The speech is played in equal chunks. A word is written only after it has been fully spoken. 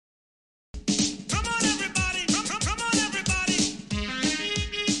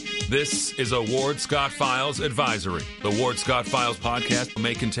This is a Ward Scott Files advisory. The Ward Scott Files podcast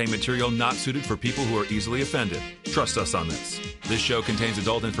may contain material not suited for people who are easily offended. Trust us on this. This show contains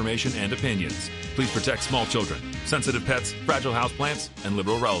adult information and opinions. Please protect small children, sensitive pets, fragile houseplants, and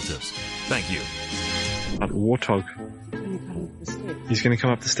liberal relatives. Thank you. That warthog. He's going to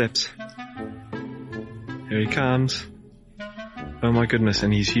come up the steps. Here he comes. Oh my goodness,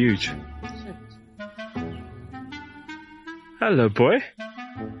 and he's huge. Hello, boy.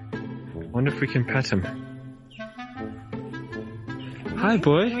 Wonder if we can pet him. Hi,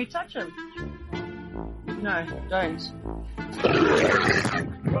 boy. Can we touch him? No, don't.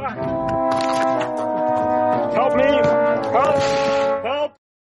 Help me! Help! Help!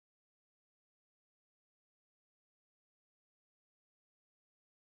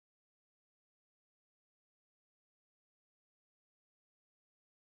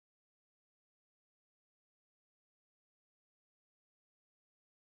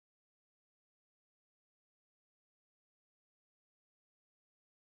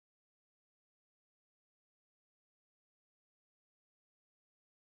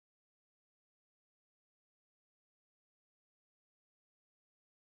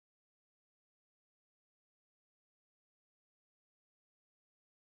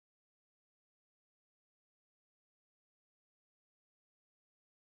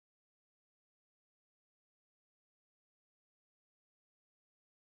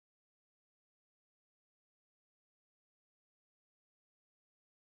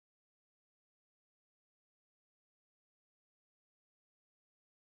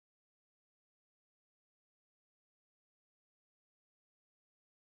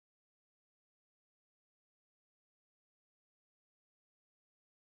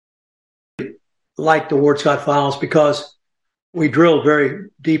 Like the Ward Scott Files because we drill very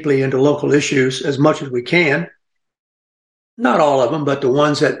deeply into local issues as much as we can. Not all of them, but the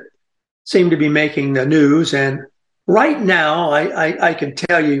ones that seem to be making the news. And right now, I can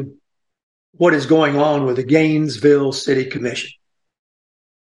tell you what is going on with the Gainesville City Commission.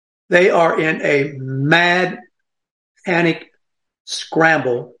 They are in a mad panic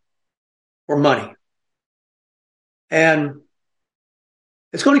scramble for money. And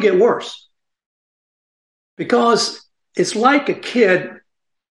it's going to get worse. Because it's like a kid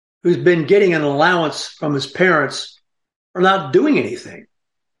who's been getting an allowance from his parents for not doing anything.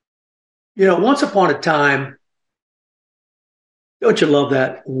 You know, once upon a time, don't you love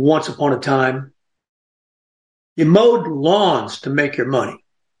that? Once upon a time, you mowed lawns to make your money,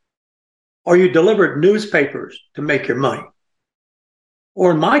 or you delivered newspapers to make your money.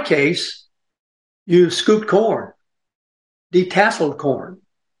 Or in my case, you scooped corn, detasseled corn,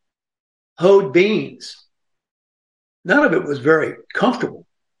 hoed beans. None of it was very comfortable.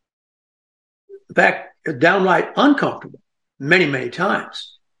 In fact, downright uncomfortable many, many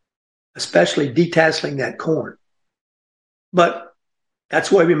times, especially detasseling that corn. But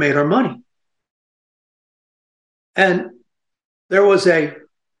that's why we made our money. And there was a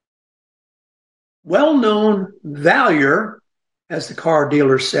well-known valuer, as the car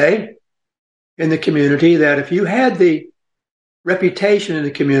dealers say, in the community, that if you had the reputation in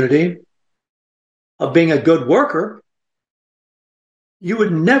the community of being a good worker, you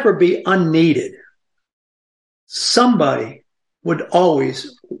would never be unneeded. Somebody would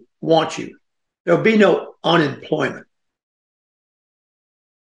always want you. There would be no unemployment.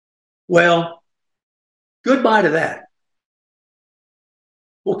 Well, goodbye to that.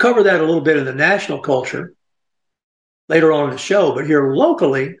 We'll cover that a little bit in the national culture later on in the show, but here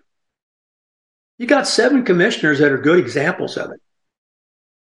locally, you got 7 commissioners that are good examples of it.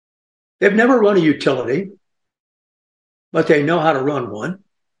 They've never run a utility, but they know how to run one.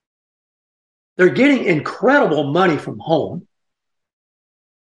 They're getting incredible money from home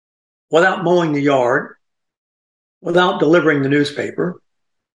without mowing the yard, without delivering the newspaper.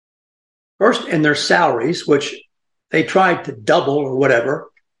 First, in their salaries, which they tried to double or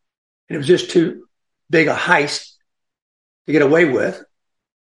whatever, and it was just too big a heist to get away with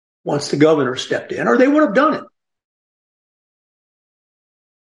once the governor stepped in, or they would have done it.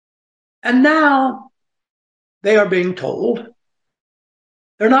 And now they are being told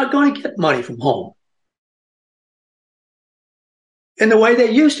they're not going to get money from home in the way they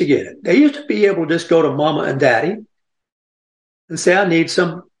used to get it. They used to be able to just go to mama and daddy and say, I need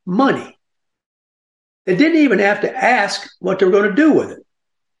some money. They didn't even have to ask what they're going to do with it.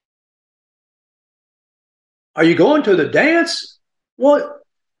 Are you going to the dance? Well,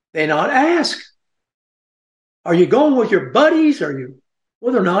 they not ask. Are you going with your buddies?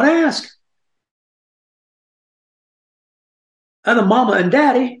 Well, they're not asked. And the mama and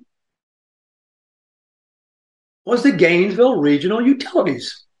daddy was the Gainesville Regional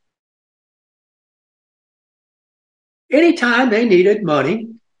Utilities anytime they needed money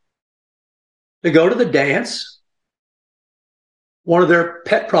to go to the dance, one of their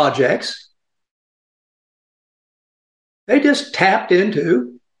pet projects, they just tapped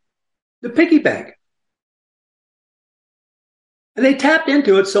into the piggy bank. And they tapped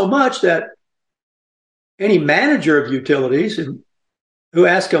into it so much that any manager of utilities who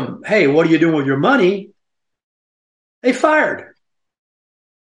asked them, hey, what are you doing with your money? They fired.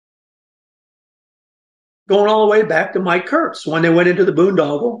 Going all the way back to Mike Kurtz when they went into the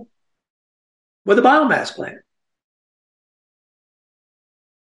boondoggle with a biomass plant.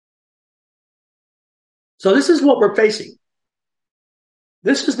 So this is what we're facing.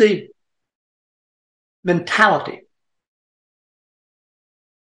 This is the mentality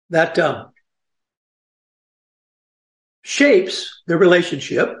that shapes the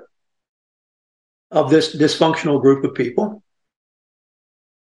relationship of this dysfunctional group of people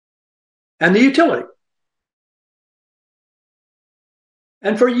and the utility.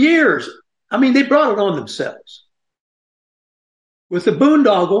 And for years, I mean, they brought it on themselves. With the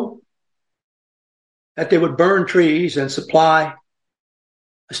boondoggle, that they would burn trees and supply.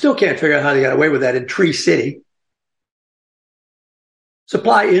 I still can't figure out how they got away with that in Tree City.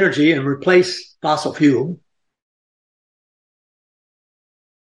 Supply energy and replace fossil fuel.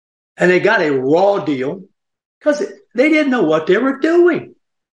 And they got a raw deal because they didn't know what they were doing.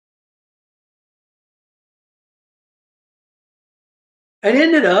 And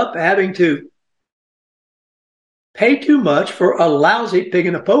ended up having to pay too much for a lousy pig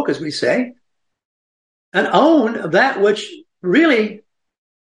in the poke, as we say, and own that which really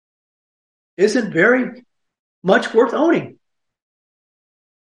isn't very much worth owning.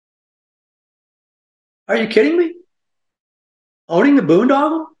 Are you kidding me? Owning the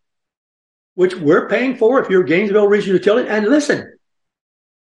boondoggle, which we're paying for if you're Gainesville Regional Utility. And listen,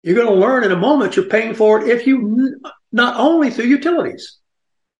 you're going to learn in a moment you're paying for it if you not only through utilities.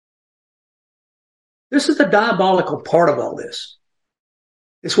 This is the diabolical part of all this.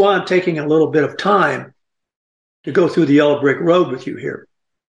 It's why I'm taking a little bit of time to go through the yellow brick road with you here.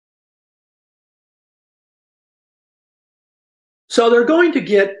 So they're going to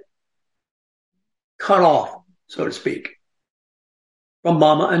get cut off, so to speak, from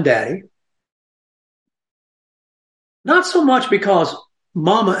mama and daddy. Not so much because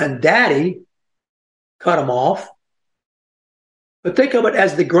mama and daddy cut them off, but think of it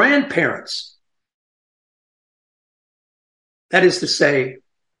as the grandparents. That is to say,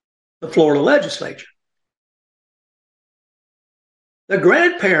 the Florida legislature. The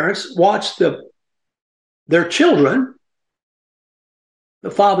grandparents watched their children, the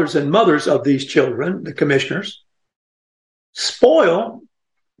fathers and mothers of these children, the commissioners, spoil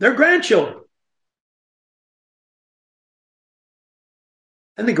their grandchildren.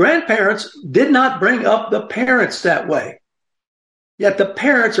 And the grandparents did not bring up the parents that way. Yet the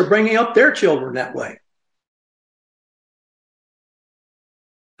parents are bringing up their children that way.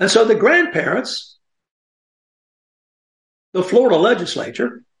 And so the grandparents, the Florida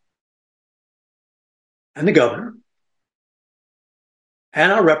legislature, and the governor,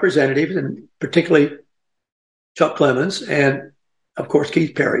 and our representatives, and particularly Chuck Clemens and, of course,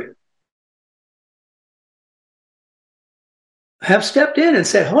 Keith Perry, have stepped in and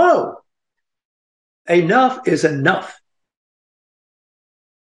said, hello, enough is enough.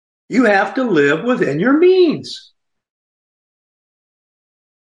 You have to live within your means.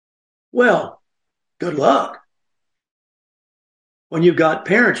 Well, good luck. When you've got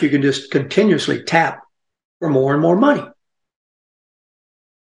parents, you can just continuously tap for more and more money.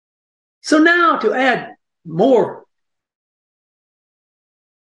 So now to add more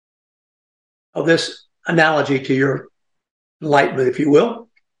of this analogy to your enlightenment, if you will,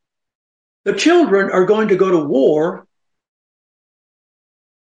 the children are going to go to war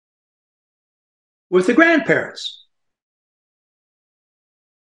with the grandparents,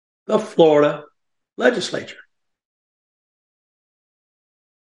 the Florida legislature.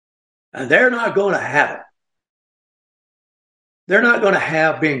 And they're not going to have it. They're not going to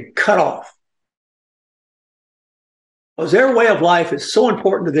have being cut off. Because their way of life is so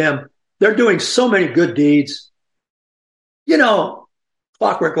important to them. They're doing so many good deeds. You know,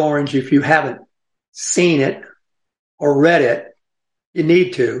 Clockwork Orange, if you haven't seen it or read it, you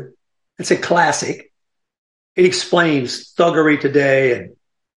need to. It's a classic. It explains thuggery today and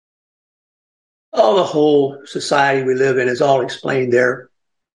the whole society we live in is all explained there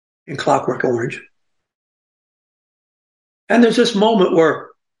in Clockwork Orange. And there's this moment where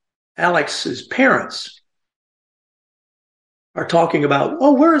Alex's parents are talking about,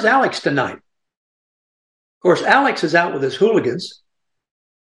 where is Alex tonight? Of course, Alex is out with his hooligans,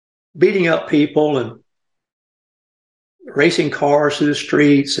 beating up people and racing cars through the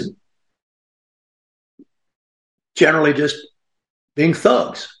streets and generally just being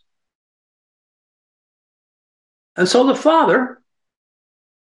thugs. And so the father,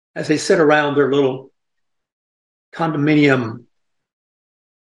 as they sit around their little condominium,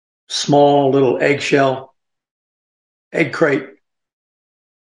 small little egg crate,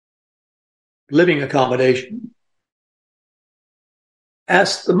 living accommodation,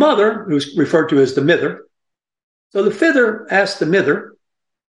 asked the mother, who's referred to as the mither. So the fither asked the mither,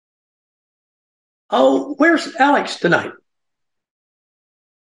 "Oh, where's Alex tonight?"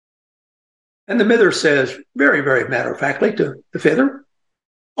 And the mither says, very, very matter-of-factly to the fither,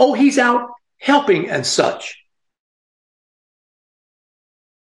 "Oh, he's out helping and such."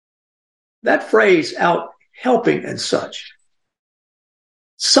 That phrase, "out helping and such,"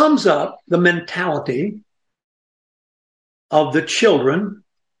 sums up the mentality of the children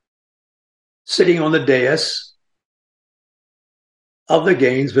sitting on the dais of the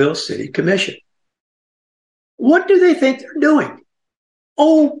Gainesville City Commission. What do they think they're doing?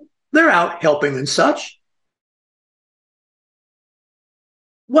 Oh, they're out helping and such.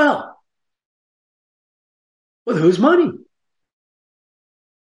 Well, with whose money?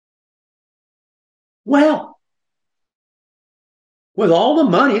 Well, with all the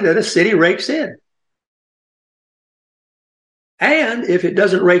money that a city rakes in. And if it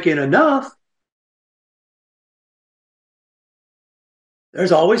doesn't rake in enough,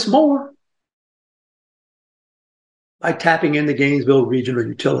 there's always more by tapping into Gainesville regional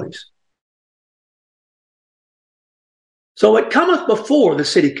utilities. So it cometh before the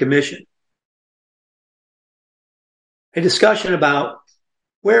city commission a discussion about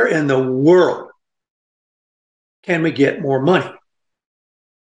where in the world can we get more money.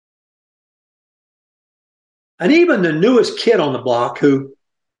 And even the newest kid on the block, who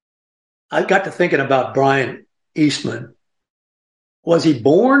I got to thinking about, Brian Eastman. Was he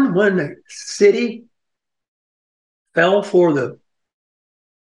born when the city fell for the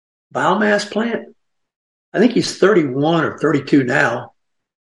biomass plant? I think he's 31 or 32 now.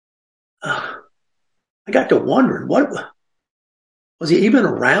 I got to wondering, what was he even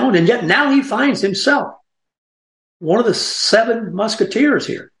around? And yet now he finds himself one of the 7 musketeers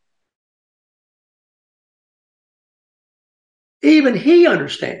here. Even he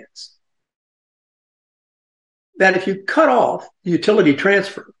understands that if you cut off the utility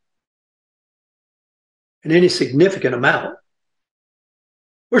transfer in any significant amount,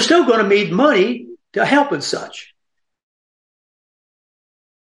 we're still going to need money to help and such.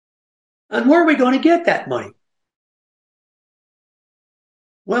 And where are we going to get that money?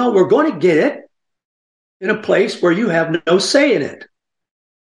 Well, we're going to get it in a place where you have no say in it.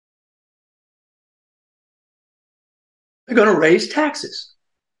 They're going to raise taxes.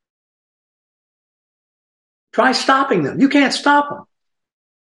 Try stopping them. You can't stop them.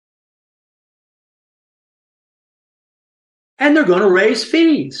 And they're going to raise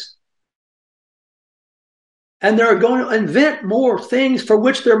fees. And they're going to invent more things for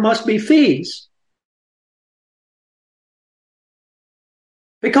which there must be fees.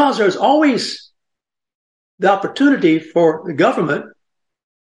 Because there's always the opportunity for the government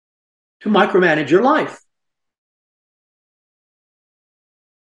to micromanage your life.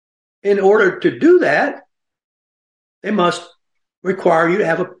 In order to do that, they must require you to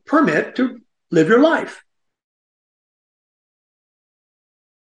have a permit to live your life.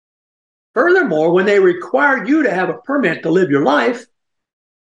 Furthermore, when they require you to have a permit to live your life,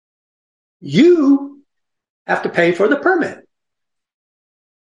 you have to pay for the permit.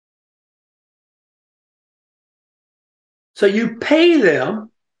 So you pay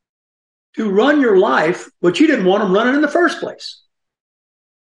them to run your life, but you didn't want them running in the first place.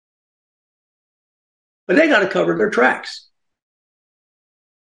 But they got to cover their tracks.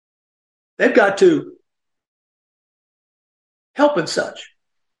 They've got to help and such.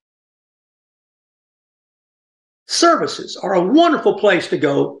 Services are a wonderful place to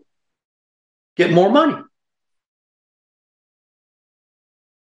go get more money.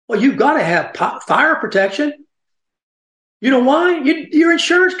 Well, you've got to have fire protection. You know why? Your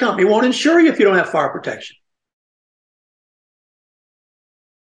insurance company won't insure you if you don't have fire protection.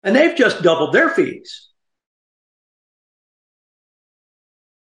 And they've just doubled their fees.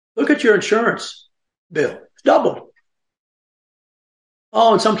 Look at your insurance bill. It's doubled.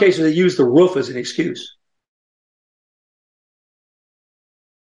 Oh, in some cases, they use the roof as an excuse.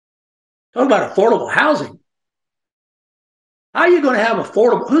 Talk about affordable housing. How are you going to have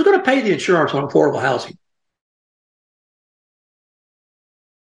affordable? Who's going to pay the insurance on affordable housing?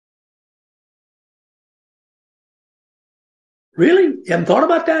 Really? You haven't thought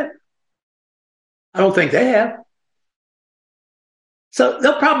about that? I don't think they have. So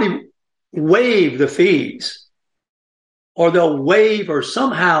they'll probably waive the fees, or they'll waive or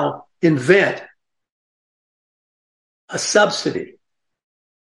somehow invent a subsidy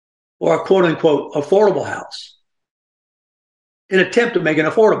or a quote unquote affordable house in an attempt to make it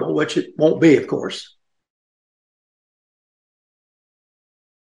affordable, which it won't be, of course.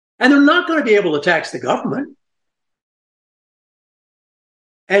 And they're not going to be able to tax the government.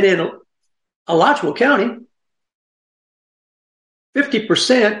 And in Alachua County,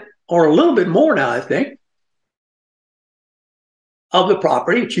 50% or a little bit more now, I think, of the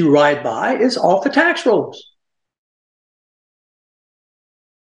property that you ride by is off the tax rolls.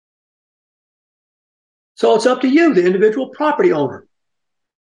 So it's up to you, the individual property owner.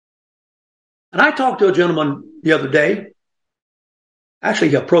 And I talked to a gentleman the other day. Actually,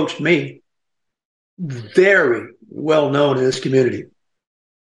 he approached me. Very well known in this community.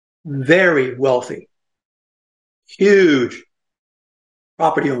 Very wealthy. Huge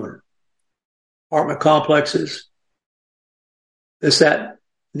property owner. Apartment complexes. This, that,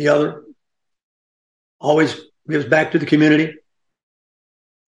 and the other. Always gives back to the community.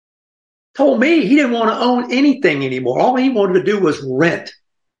 Told me he didn't want to own anything anymore. All he wanted to do was rent.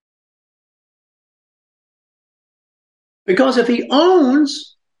 Because if he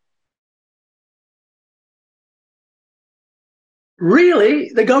owns, really,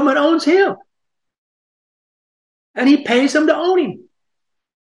 the government owns him. And he pays them to own him.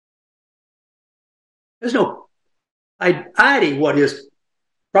 There's no idea what his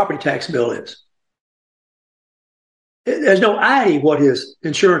property tax bill is. There's no idea what his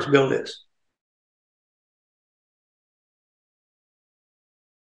insurance bill is.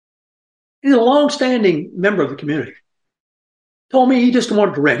 He's a long-standing member of the community. Told me he just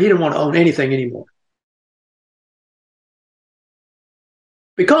wanted to rent. He didn't want to own anything anymore.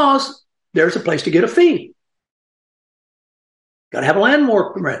 Because there's a place to get a fee. Got to have a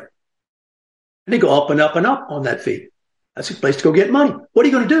landlord permit. And they go up and up and up on that fee. That's a place to go get money. What are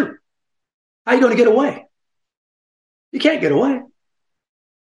you going to do? How are you going to get away? You can't get away.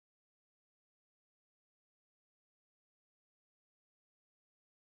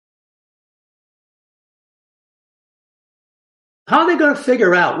 How are they going to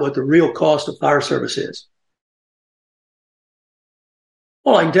figure out what the real cost of fire service is?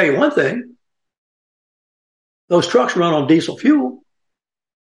 Well, I can tell you one thing. Those trucks run on diesel fuel.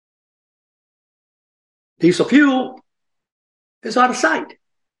 Diesel fuel is out of sight.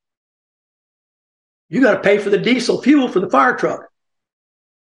 You got to pay for the diesel fuel for the fire truck.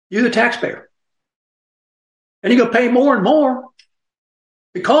 You're the taxpayer. And you're going to pay more and more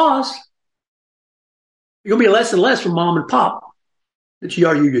because you're going to be less and less from mom and pop that you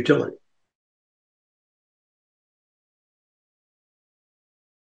are your utility.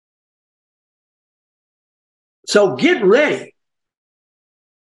 So get ready.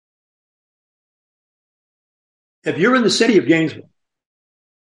 If you're in the city of Gainesville,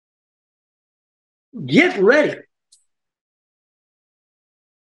 get ready.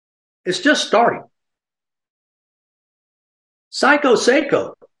 It's just starting. Psycho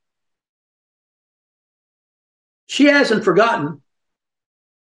Seiko. She hasn't forgotten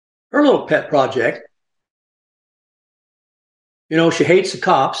her little pet project. You know, she hates the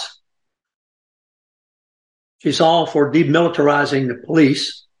cops. She's all for demilitarizing the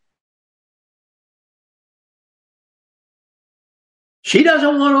police. She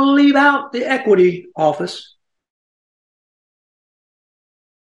doesn't want to leave out the equity office.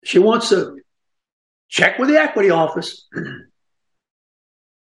 She wants to check with the equity office.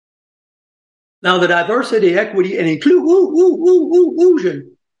 Now, the diversity, equity, and inclusion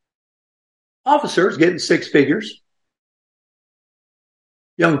officers getting six figures.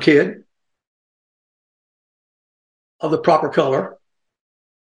 Young kid of the proper color.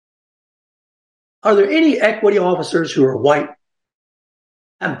 Are there any equity officers who are white?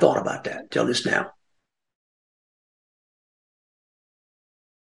 I haven't thought about that until just now.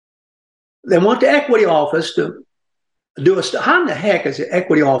 They want the equity office to do how in the heck is the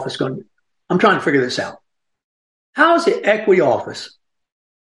equity office going to, I'm trying to figure this out. How is the equity office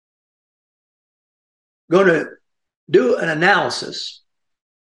going to do an analysis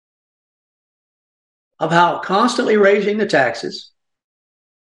of how constantly raising the taxes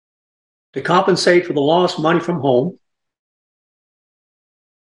to compensate for the lost money from home?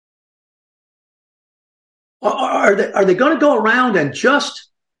 Are they going to go around and just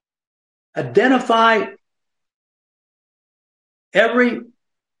identify every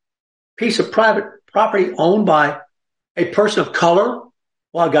piece of private property owned by a person of color?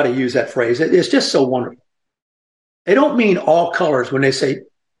 Well, I've got to use that phrase. It's just so wonderful. They don't mean all colors when they say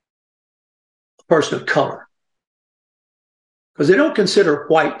a person of color. because they don't consider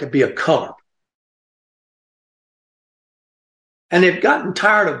white to be a color. And they've gotten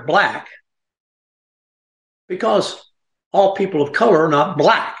tired of black because all people of color are not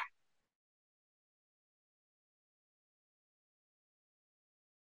black.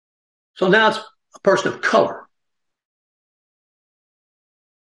 So now it's a person of color.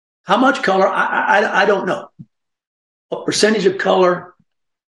 How much color? I don't know. What percentage of color?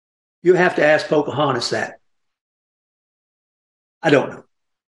 You have to ask Pocahontas that. I don't know.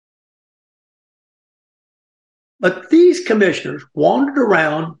 But these commissioners wandered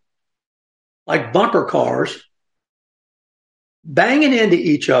around like bumper cars, banging into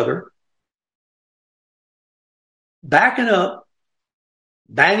each other, backing up,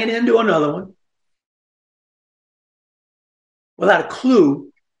 banging into another one, without a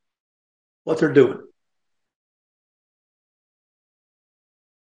clue what they're doing.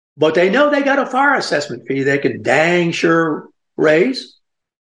 But they know they got a fire assessment fee they can dang sure raise,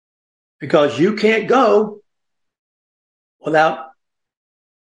 because you can't go without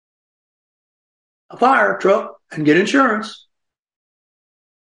a fire truck and get insurance.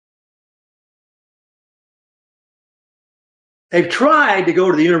 They've tried to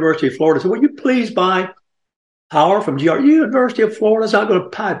go to the University of Florida and say, will you please buy power from GRU? University of Florida is not going to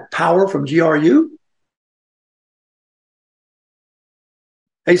buy power from GRU.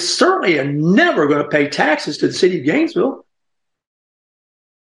 They certainly are never going to pay taxes to the city of Gainesville.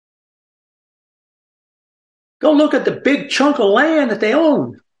 Go look at the big chunk of land that they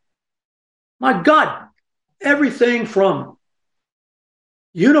own. My God, everything from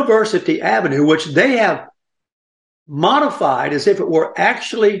University Avenue, which they have modified as if it were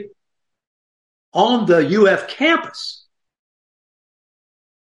actually on the UF campus,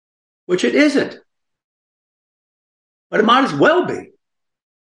 which it isn't. But it might as well be.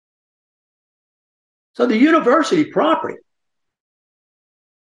 So the university property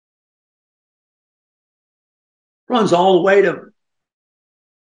runs all the way to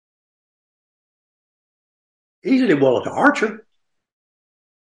easily well to Archer.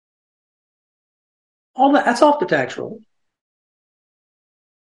 All that's off the tax roll.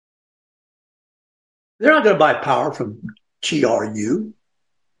 They're not going to buy power from GRU.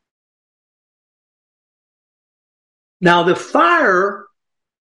 Now the fire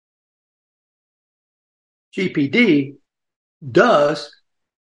GPD does,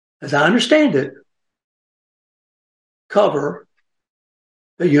 as I understand it, cover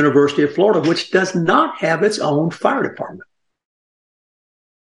the University of Florida, which does not have its own fire department.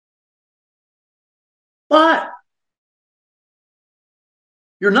 But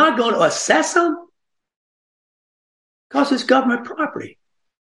you're not going to assess them because it's government property.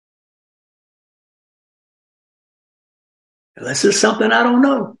 Unless it's something I don't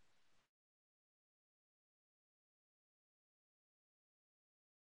know.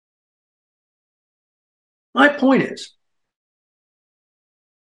 My point is,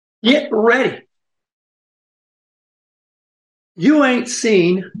 get ready. You ain't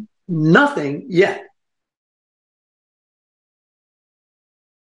seen nothing yet.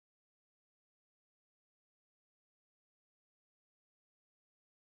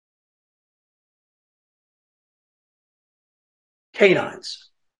 Canines.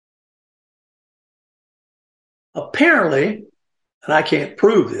 Apparently, and I can't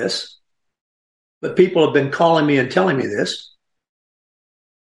prove this, but people have been calling me and telling me this,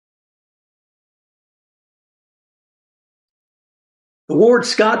 the Ward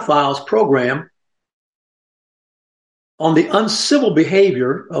Scott Files program on the uncivil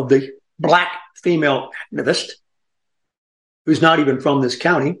behavior of the black female activist, who's not even from this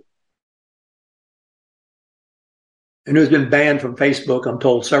county, and who's been banned from Facebook, I'm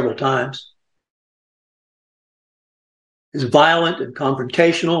told, several times, is violent and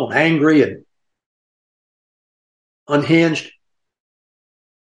confrontational and angry and unhinged,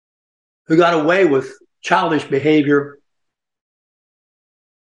 who got away with childish behavior,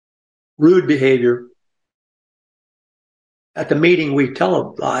 rude behavior at the meeting we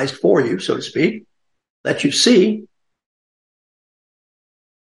televised for you, so to speak, let you see,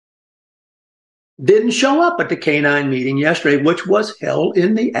 didn't show up at the canine meeting yesterday, which was held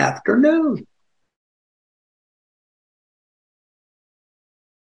in the afternoon.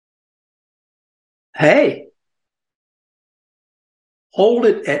 Hey, hold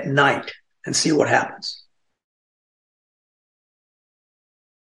it at night and see what happens.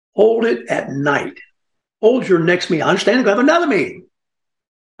 Hold it at night. Hold your next meeting. I understand they're going to have another meeting.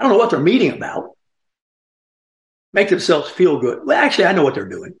 I don't know what they're meeting about. Make themselves feel good. Well, actually, I know what they're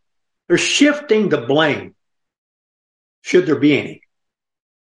doing. They're shifting the blame, should there be any.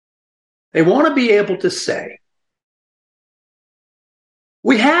 They want to be able to say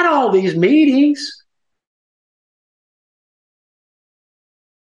We had all these meetings.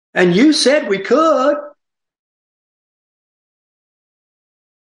 And you said we could.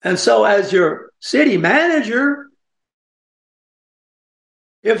 And so as your city manager,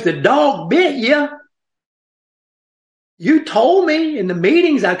 if the dog bit you, you told me in the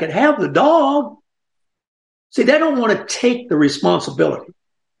meetings I could have the dog. See, they don't want to take the responsibility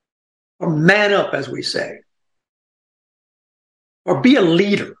or man up, as we say, or be a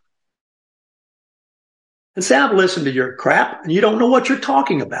leader. And say, I've listened to your crap and you don't know what you're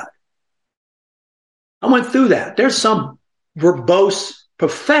talking about. I went through that. There's some verbose,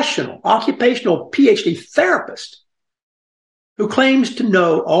 professional, occupational PhD therapist who claims to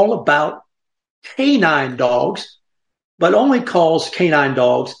know all about canine dogs, but only calls canine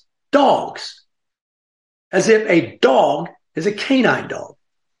dogs dogs, as if a dog is a canine dog.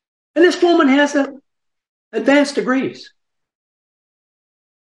 And this woman has advanced degrees.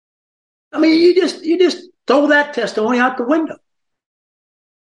 I mean, you just throw that testimony out the window.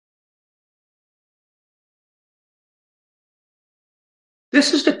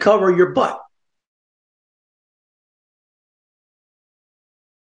 This is to cover your butt.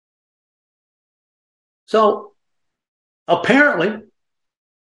 So apparently,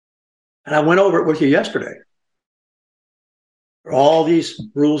 and I went over it with you yesterday, there are all these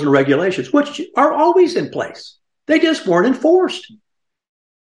rules and regulations, which are always in place. They just weren't enforced.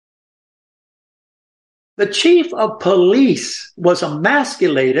 The chief of police was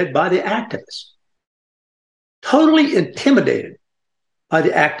emasculated by the activist, totally intimidated by the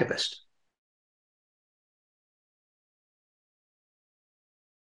activist.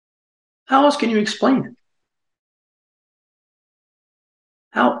 How else can you explain it?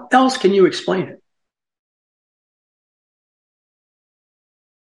 How else can you explain it?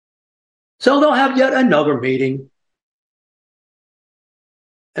 So they'll have yet another meeting.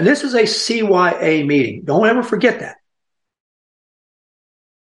 And this is a CYA meeting. Don't ever forget that.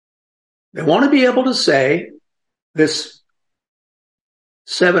 They want to be able to say this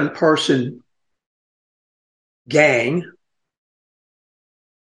 7-person gang,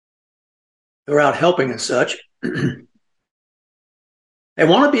 they're out helping and such. They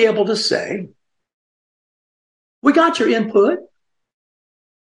want to be able to say, we got your input.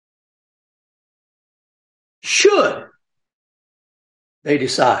 Should they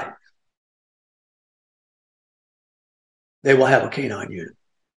decide they will have a canine unit.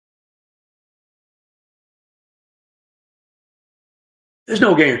 There's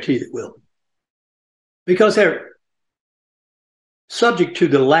no guarantee that will, because they're subject to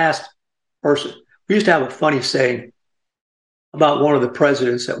the last person. We used to have a funny saying about one of the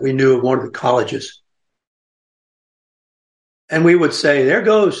presidents that we knew of one of the colleges. And we would say, there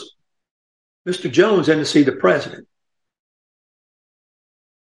goes Mr. Jones in to see the president.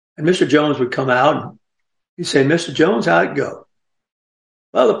 And Mr. Jones would come out and he'd say, Mr. Jones, how'd it go?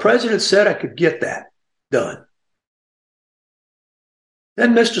 Well, the president said I could get that done.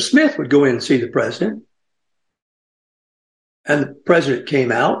 Then Mr. Smith would go in and see the president. And the president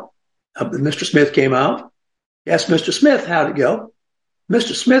came out. Mr. Smith came out. Asked Mr. Smith, how'd it go?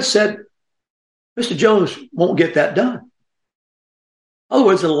 Mr. Smith said, Mr. Jones won't get that done. In other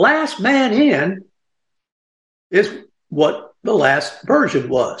words, the last man in is what the last version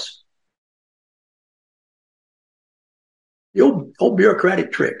was. The old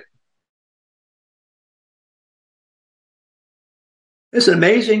bureaucratic trick. It's an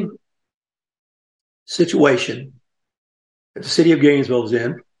amazing situation that the city of Gainesville is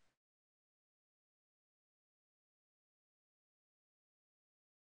in.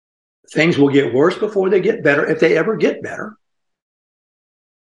 Things will get worse before they get better, if they ever get better.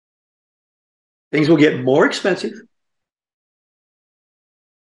 Things will get more expensive.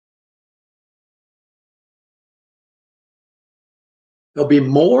 There'll be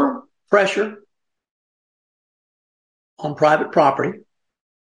more pressure on private property.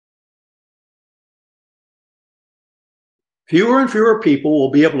 Fewer and fewer people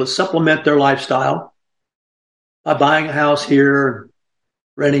will be able to supplement their lifestyle by buying a house here and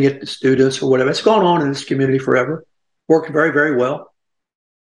renting it to students or whatever. It's gone on in this community forever. Worked very, very well.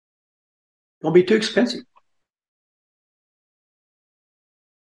 Don't be too expensive.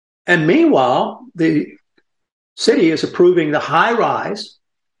 And meanwhile, the city is approving the high-rise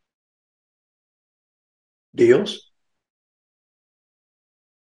deals.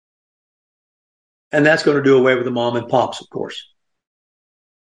 And that's going to do away with the mom and pops, of course.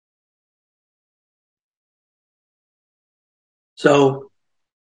 So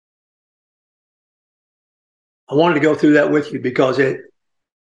I wanted to go through that with you because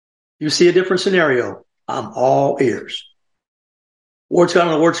you see a different scenario. I'm all ears. Ward Scott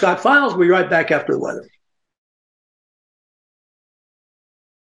on the Ward Scott Files. We'll be right back after the weather.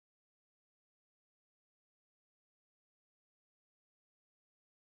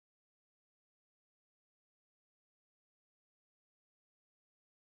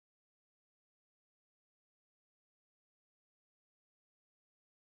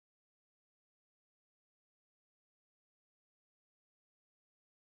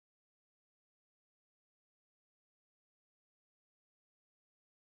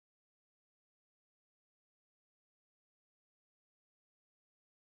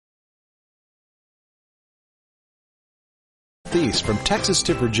 Northeast from Texas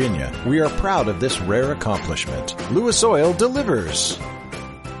to Virginia, we are proud of this rare accomplishment. Lewis Oil delivers.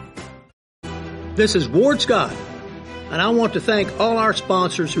 This is Ward Scott, and I want to thank all our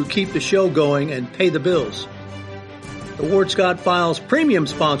sponsors who keep the show going and pay the bills. The Ward Scott Files premium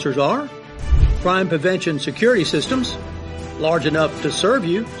sponsors are Crime Prevention Security Systems, large enough to serve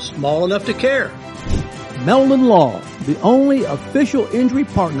you, small enough to care. Melvin Law, the only official injury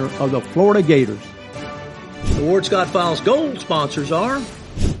partner of the Florida Gators. The Ward Scott Files Gold sponsors are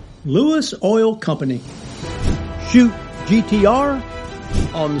Lewis Oil Company, Shoot GTR,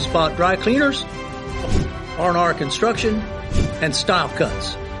 On the Spot Dry Cleaners, R&R Construction, and Style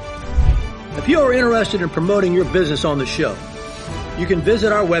Cuts. If you are interested in promoting your business on the show, you can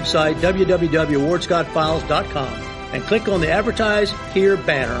visit our website, www.wardscottfiles.com, and click on the Advertise Here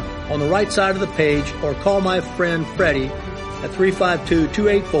banner on the right side of the page, or call my friend Freddie at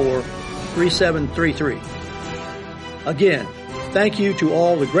 352-284-3733. Again, thank you to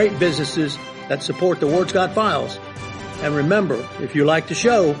all the great businesses that support the Ward Scott Files. And remember, if you like the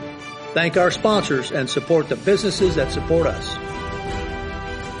show, thank our sponsors and support the businesses that support us.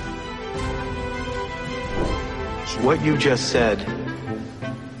 What you just said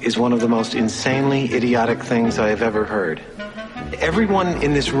is one of the most insanely idiotic things I have ever heard. Everyone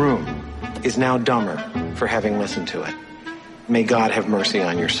in this room is now dumber for having listened to it. May God have mercy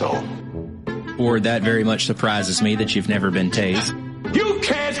on your soul. Ward, that very much surprises me that you've never been tased. You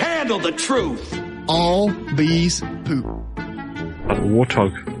can't handle the truth. All bees poop.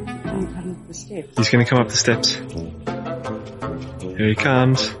 Warthog. He's going to come up the steps. Here he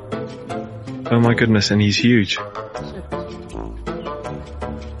comes. Oh my goodness, and he's huge.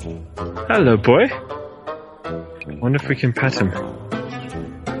 Hello, boy. Wonder if we can pet him.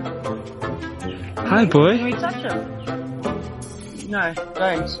 Hi, boy. Can we touch him? No,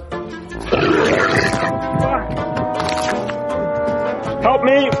 don't. Help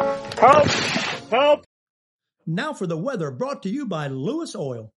me! Help! Help! Now for the weather, brought to you by Lewis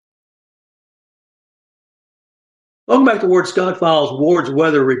Oil. Welcome back to Ward Scott Files, Ward's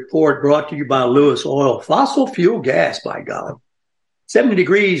Weather Report, brought to you by Lewis Oil. Fossil fuel gas, by God. 70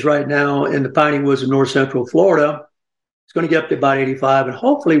 degrees right now in the Piney Woods of north central Florida. It's going to get up to about 85, and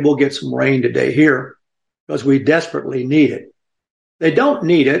hopefully we'll get some rain today here because we desperately need it. They don't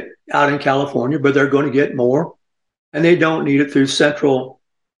need it out in California, but they're going to get more. And they don't need it through central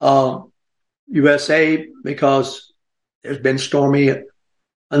USA because there's been stormy,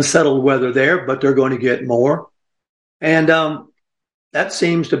 unsettled weather there, but they're going to get more. And that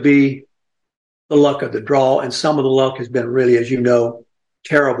seems to be the luck of the draw. And some of the luck has been really, as you know,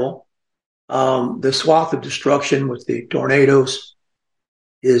 terrible. The swath of destruction with the tornadoes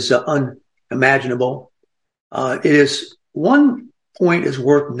is unimaginable. It is one point is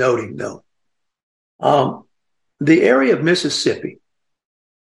worth noting, though. The area of Mississippi,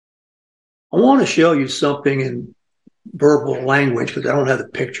 I want to show you something in verbal language because I don't have the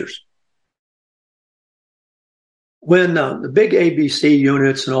pictures. When the big ABC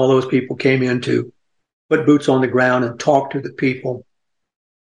units and all those people came in to put boots on the ground and talk to the people,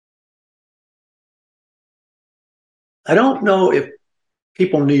 I don't know if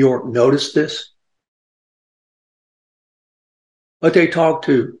people in New York noticed this, but they talked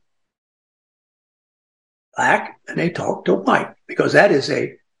to black and they talked to white because that is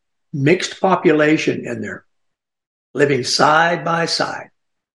a mixed population in there living side by side,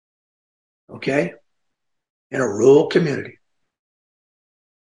 okay, in a rural community.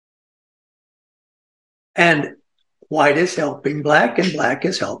 And white is helping black and black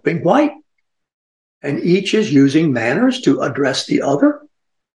is helping white. And each is using manners to address the other.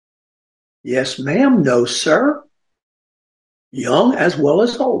 Yes, ma'am. No, sir. Young as well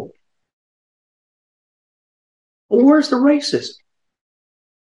as old. Well, where's the racism?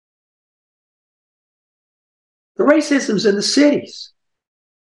 The racism's in the cities.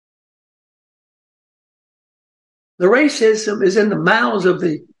 The racism is in the mouths of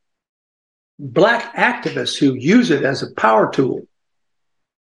the black activists who use it as a power tool.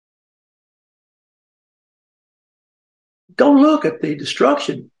 Go look at the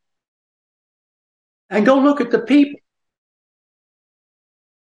destruction and go look at the people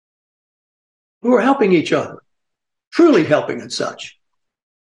who are helping each other, truly helping and such.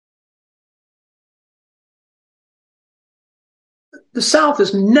 The South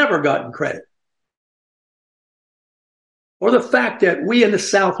has never gotten credit. Or the fact that we in the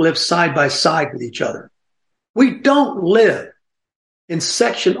South live side by side with each other. We don't live in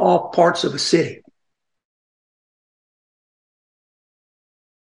section off parts of a city.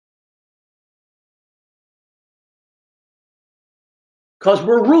 Because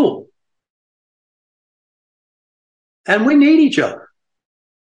we're rural. And we need each other.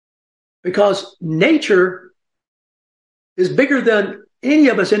 Because nature is bigger than any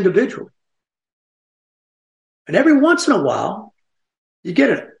of us individually. And every once in a while, you get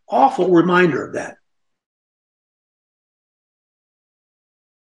an awful reminder of that.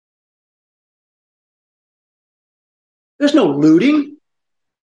 There's no looting.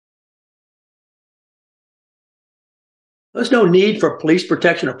 There's no need for police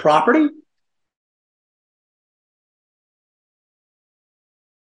protection of property.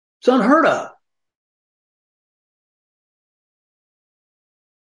 It's unheard of.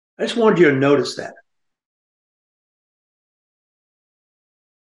 I just wanted you to notice that.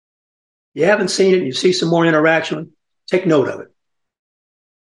 You haven't seen it, you see some more interaction, take note of it.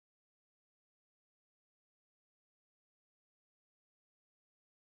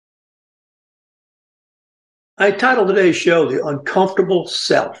 I titled today's show, The Uncomfortable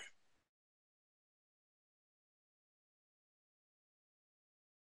Self.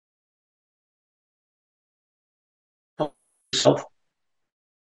 Self.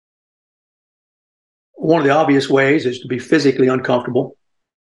 One of the obvious ways is to be physically uncomfortable.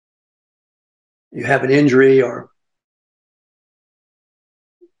 You have an injury or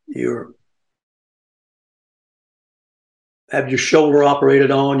you have your shoulder operated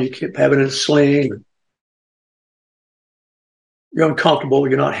on, you keep having a sling. You're uncomfortable,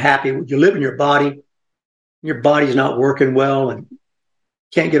 you're not happy. You live in your body's not working well and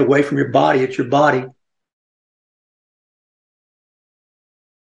can't get away from your body. It's your body.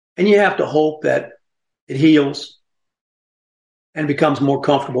 And you have to hope that it heals and becomes more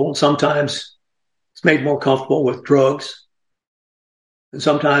comfortable. And sometimes it's made more comfortable with drugs. And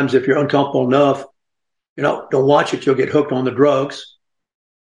sometimes if you're uncomfortable enough, don't watch it, you'll get hooked on the drugs.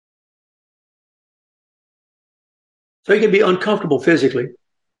 So you can be uncomfortable physically.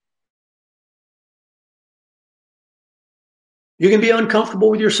 You can be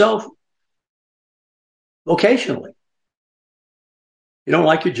uncomfortable with yourself vocationally. You don't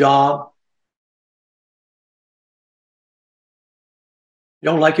like your job. You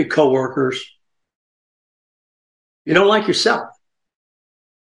don't like your coworkers. You don't like yourself.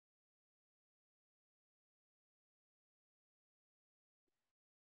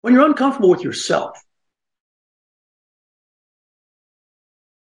 When you're uncomfortable with yourself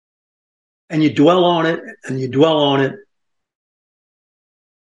and you dwell on it and you dwell on it,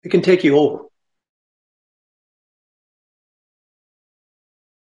 it can take you over.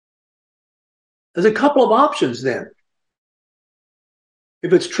 There's a couple of options then.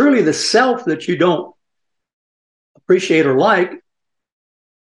 If it's truly the self that you don't appreciate or like,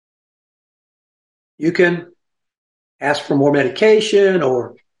 you can ask for more medication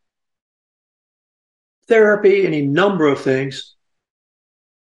or therapy, any number of things.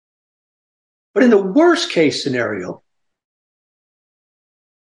 But in the worst case scenario,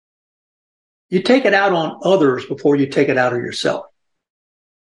 you take it out on others before you take it out on yourself.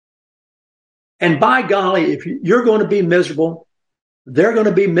 And by golly, if you're going to be miserable, they're going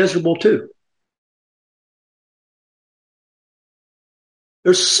to be miserable too.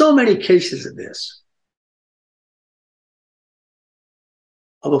 There's so many cases of this.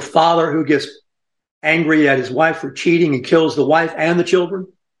 Of a father who gets angry at his wife for cheating and kills the wife and the children,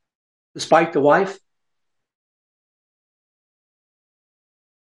 despite the wife.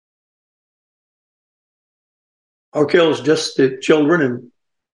 Or kills just the children and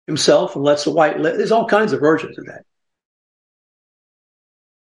himself and lets the wife live. There's all kinds of versions of that.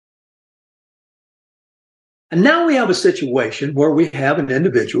 And now we have a situation where we have an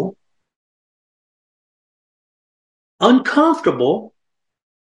individual uncomfortable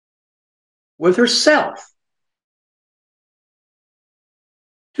with herself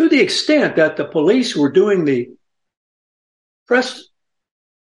to the extent that the police who were doing the press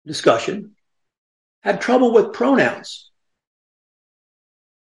discussion had trouble with pronouns.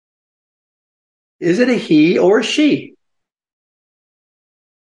 Is it a he or a she?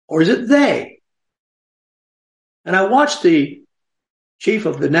 Or is it they? And I watched the chief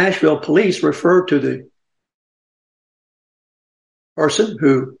of the Nashville police refer to the person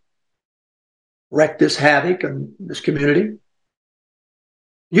who wreaked this havoc in this community,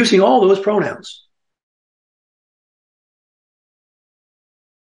 using all those pronouns.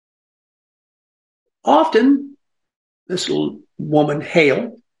 Often, this woman,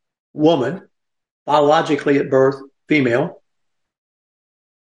 Hale, woman, biologically at birth, female,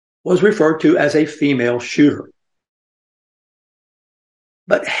 was referred to as a female shooter.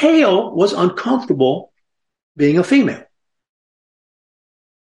 But Hale was uncomfortable being a female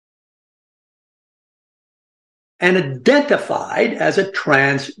and identified as a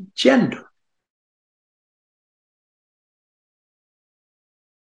transgender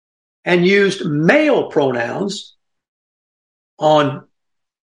and used male pronouns on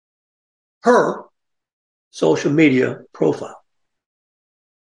her social media profile.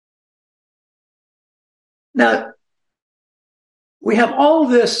 Now, we have all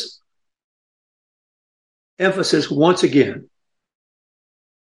this emphasis once again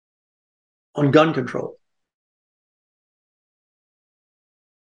on gun control.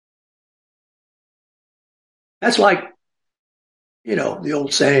 That's like, the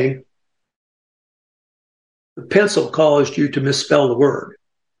old saying, the pencil caused you to misspell the word.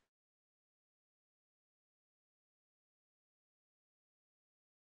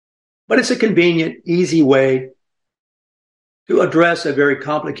 But it's a convenient, easy way to address a very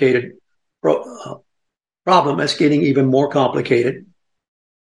complicated problem that's getting even more complicated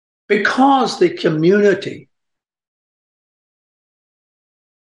because the community,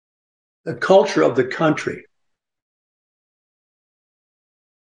 the culture of the country,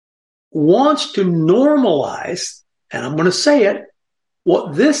 wants to normalize, and I'm going to say it,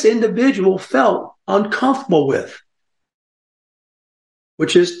 what this individual felt uncomfortable with,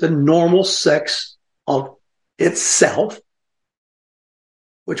 which is the normal sex of itself,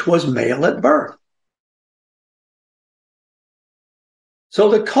 which was male at birth. So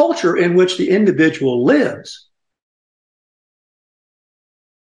the culture in which the individual lives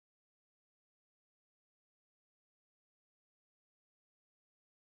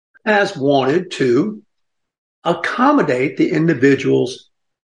has wanted to accommodate the individual's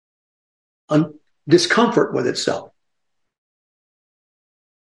discomfort with itself.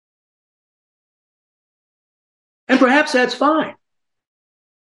 And perhaps that's fine.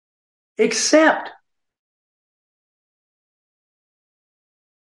 Except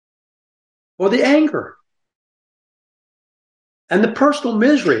for the anger and the personal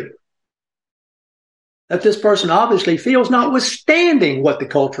misery that this person obviously feels, notwithstanding what the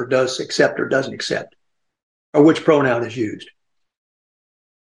culture does accept or doesn't accept, or which pronoun is used.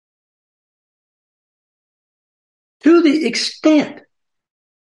 To the extent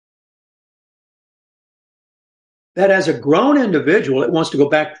that as a grown individual, it wants to go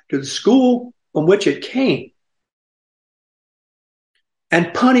back to the school from which it came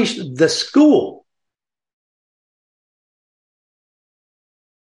and punish the school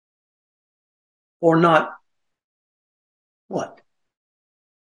for not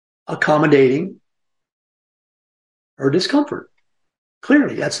accommodating her discomfort.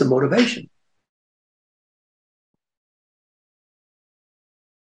 Clearly, that's the motivation.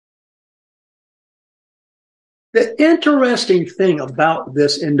 The interesting thing about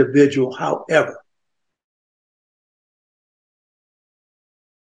this individual, however,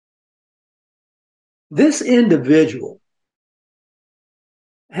 this individual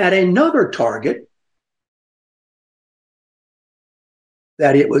had another target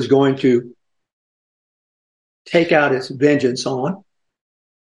that it was going to take out its vengeance on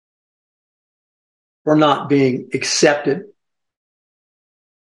for not being accepted,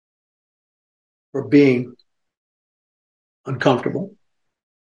 for being uncomfortable,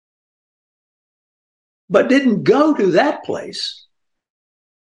 but didn't go to that place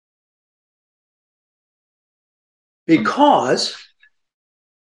because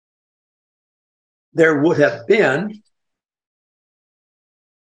there would have been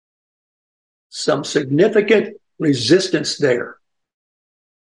some significant resistance there.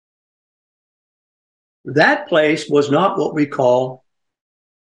 That place was not what we call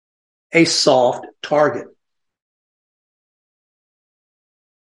a soft target.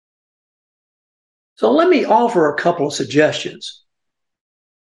 So let me offer a couple of suggestions.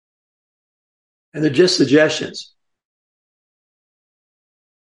 And they're just suggestions.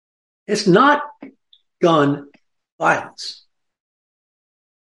 It's not gun violence.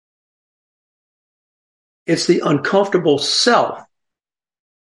 It's the uncomfortable self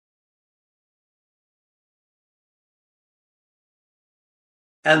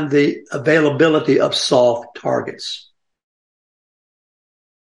and the availability of soft targets.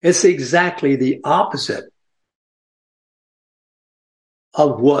 It's exactly the opposite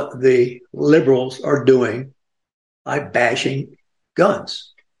of what the liberals are doing by bashing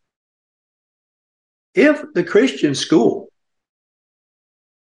guns. If the Christian school,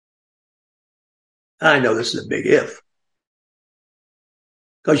 and I know this is a big if,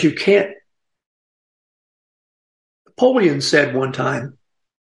 because you can't, Napoleon said one time,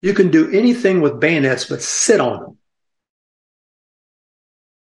 you can do anything with bayonets but sit on them.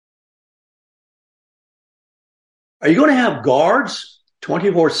 Are you going to have guards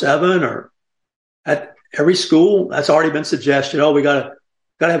 24/7 or at every school? That's already been suggested. Oh, we got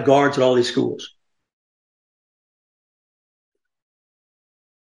to have guards at all these schools.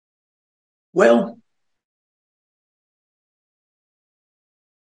 Well,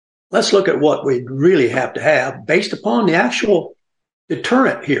 let's look at what we really have to have based upon the actual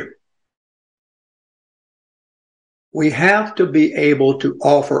deterrent here. We have to be able to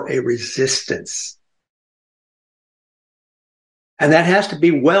offer a resistance. And that has to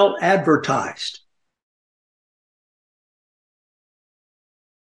be well advertised.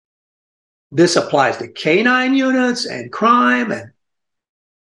 This applies to canine units and crime, and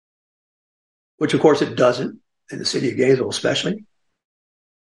which of course it doesn't in the city of Gainesville especially.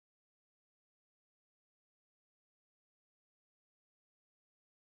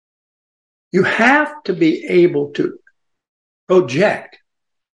 You have to be able to project,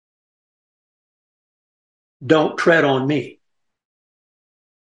 don't tread on me.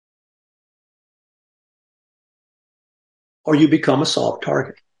 Or you become a soft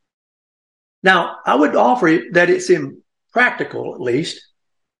target. Now, I would offer that it's impractical, at least,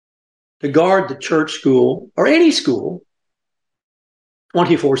 to guard the church school or any school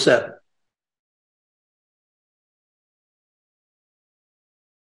 24/7.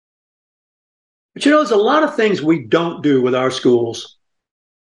 But you know, there's a lot of things we don't do with our schools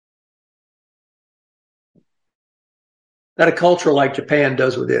that a culture like Japan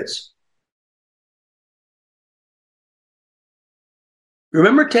does with its.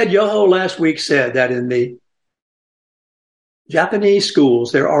 Remember Ted Yoho last week said that in the Japanese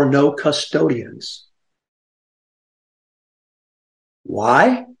schools, there are no custodians.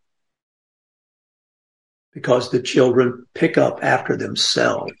 Why? Because the children pick up after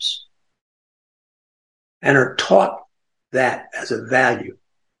themselves and are taught that as a value.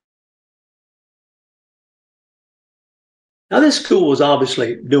 Now, this school was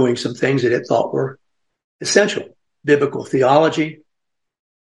obviously doing some things that it thought were essential. Biblical theology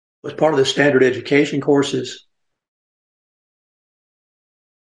was part of the standard education courses.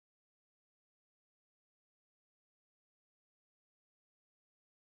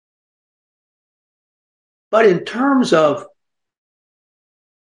 But in terms of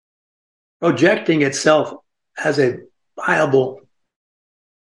projecting itself as a viable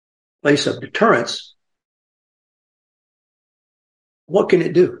place of deterrence, what can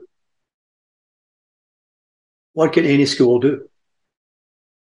it do? What can any school do?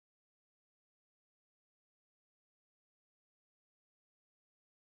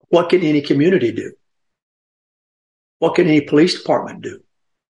 What can any community do? What can any police department do?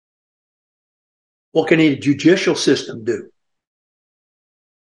 What can any judicial system do?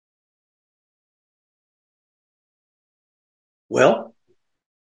 Well,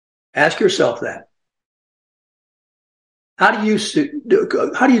 ask yourself that. How do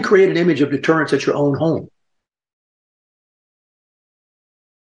you create an image of deterrence at your own home?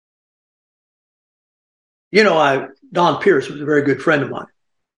 You know, Don Pierce was a very good friend of mine.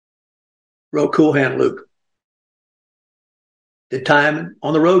 Wrote Cool Hand Luke. Did time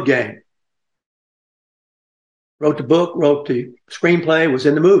on the road gang. Wrote the book, wrote the screenplay, was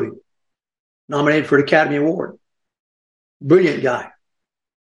in the movie. Nominated for an Academy Award. Brilliant guy.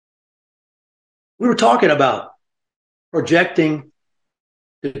 We were talking about projecting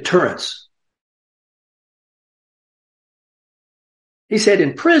deterrence. He said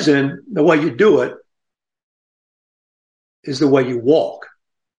in prison, the way you do it is the way you walk.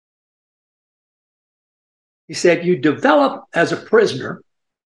 He said you develop as a prisoner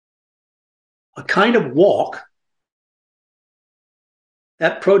a kind of walk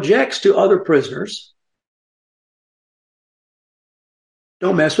that projects to other prisoners,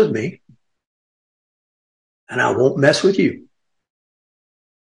 don't mess with me, and I won't mess with you.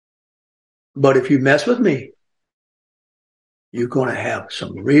 But if you mess with me, you're going to have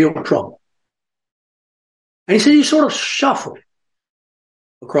some real trouble. And he said you sort of shuffle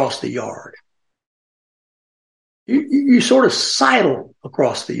across the yard. You sort of sidle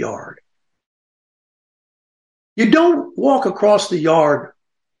across the yard. You don't walk across the yard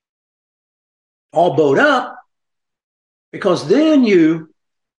all bowed up, because then you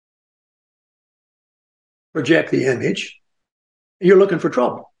project the image You're looking for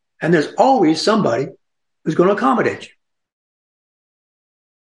trouble. And there's always somebody who's going to accommodate you.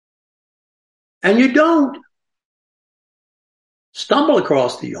 And you don't stumble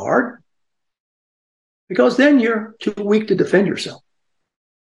across the yard because then you're too weak to defend yourself.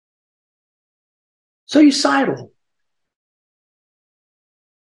 So you sidle.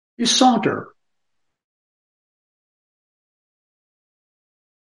 You saunter.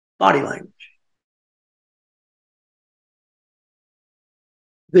 Body language.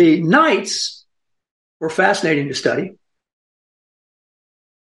 The knights were fascinating to study.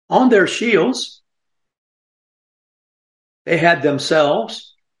 On their shields, they had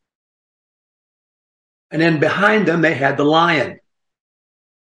themselves, and then behind them they had the lion.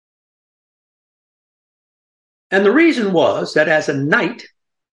 And the reason was that as a knight,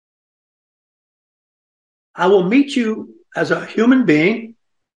 I will meet you as a human being,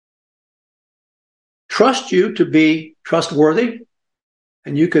 trust you to be trustworthy,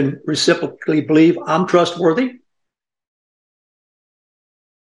 and you can reciprocally believe I'm trustworthy.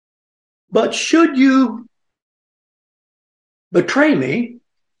 But should you betray me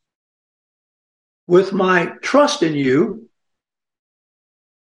with my trust in you,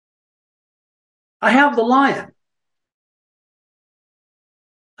 I have the lion.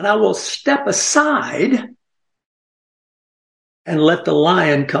 And I will step aside and let the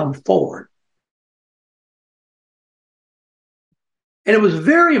lion come forward. And it was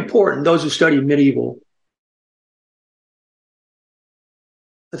very important, those who study medieval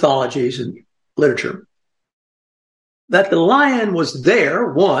mythologies and literature, that the lion was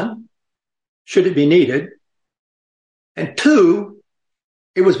there, one, should it be needed, and two,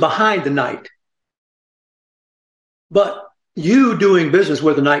 it was behind the knight. But you doing business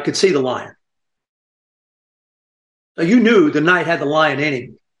with the knight could see the lion. So you knew the knight had the lion in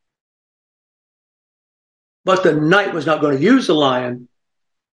him. But the knight was not going to use the lion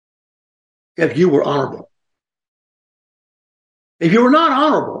if you were honorable. If you were not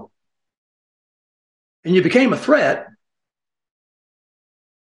honorable and you became a threat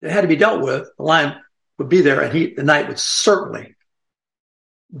that had to be dealt with, the lion would be there and the knight would certainly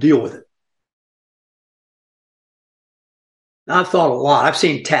deal with it. Now, I've thought a lot. I've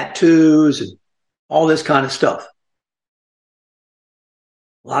seen tattoos and all this kind of stuff.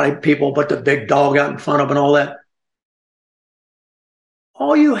 A lot of people put the big dog out in front of them and all that.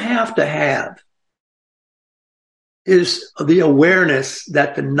 All you have to have is the awareness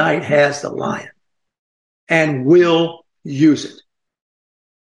that the knight has the lion and will use it.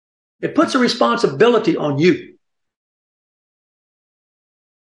 It puts a responsibility on you.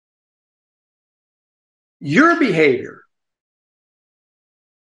 Your behavior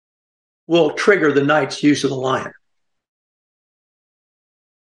will trigger the knight's use of the lion.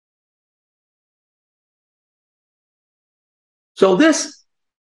 So this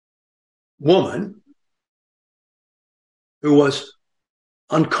woman, who was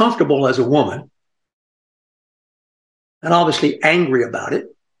uncomfortable as a woman and obviously angry about it,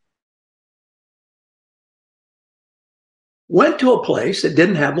 went to a place that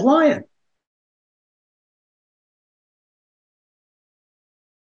didn't have the lion.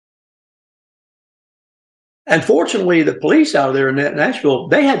 And fortunately, the police out there in Nashville,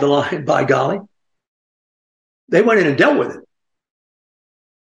 they had the lion, by golly. They went in and dealt with it.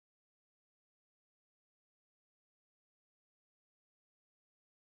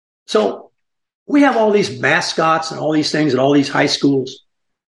 So we have all these mascots and all these things at all these high schools.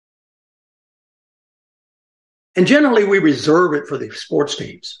 And generally, we reserve it for the sports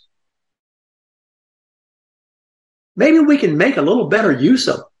teams. Maybe we can make a little better use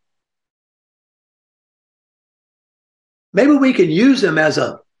of them. Maybe we can use them as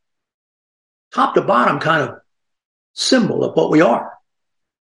a top to bottom kind of symbol of what we are.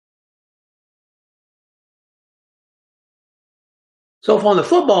 So if on the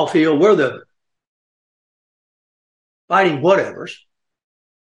football field, we're the fighting whatevers,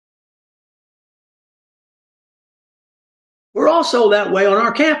 we're also that way on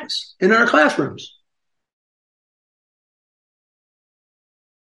our campus, in our classrooms.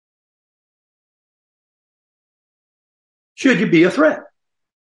 Should you be a threat?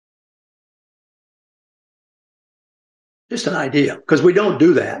 Just an idea, because we don't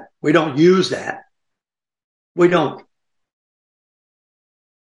do that. We don't use that. We don't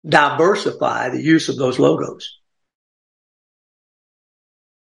diversify the use of those logos.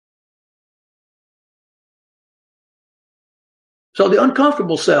 So the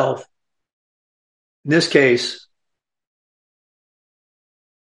uncomfortable self, in this case,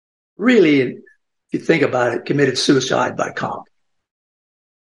 really, if you think about it, committed suicide by cop.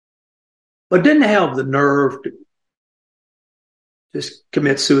 But didn't have the nerve just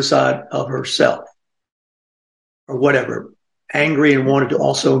commit suicide of herself or whatever, angry and wanted to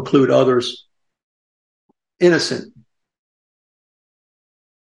also include others, innocent.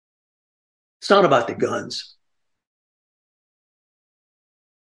 It's not about the guns.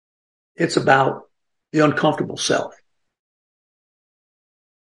 It's about the uncomfortable self.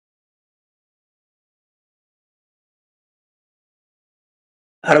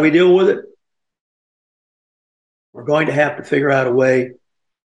 How do we deal with it? We're going to have to figure out a way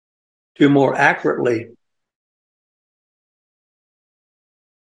to more accurately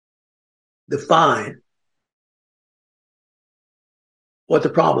define what the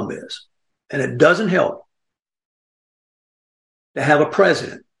problem is. And it doesn't help to have a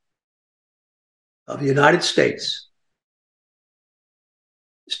president of the United States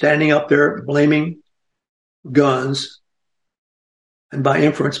standing up there blaming guns and by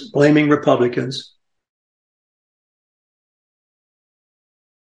inference blaming Republicans.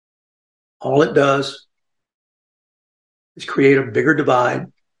 All it does is create a bigger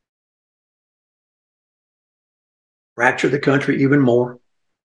divide, fracture the country even more.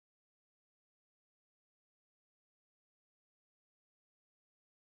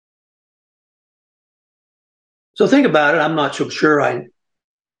 So think about it. I'm not so sure I've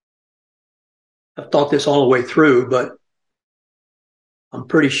thought this all the way through, but I'm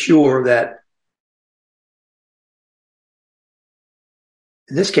pretty sure that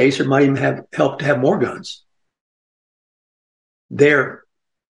in this case, it might even have helped to have more guns there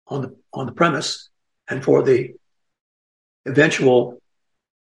on the premise, and for the eventual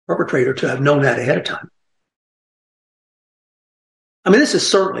perpetrator to have known that ahead of time. I mean, this has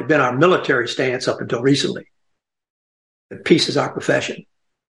certainly been our military stance up until recently, that peace is our profession.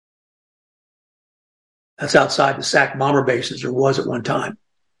 That's outside the SAC bomber bases, or was at one time.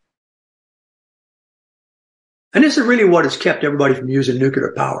 And this is really what has kept everybody from using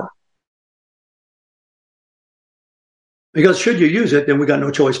nuclear power. Because should you use it, then we got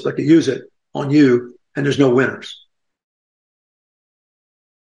no choice but to use it on you, and there's no winners.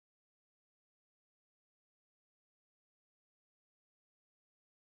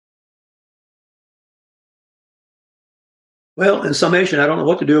 Well, in summation, I don't know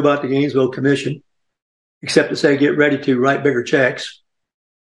what to do about the Gainesville Commission, except to say get ready to write bigger checks.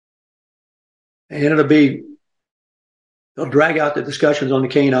 And they'll drag out the discussions on the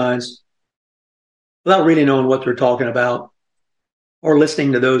canines without really knowing what they're talking about or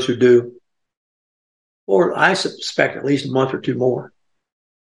listening to those who do. Or I suspect at least a month or two more,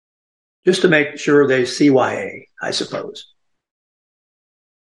 just to make sure they CYA, I suppose.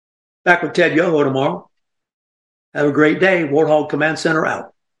 Back with Ted Yoho tomorrow. Have a great day. Warthog Command Center out.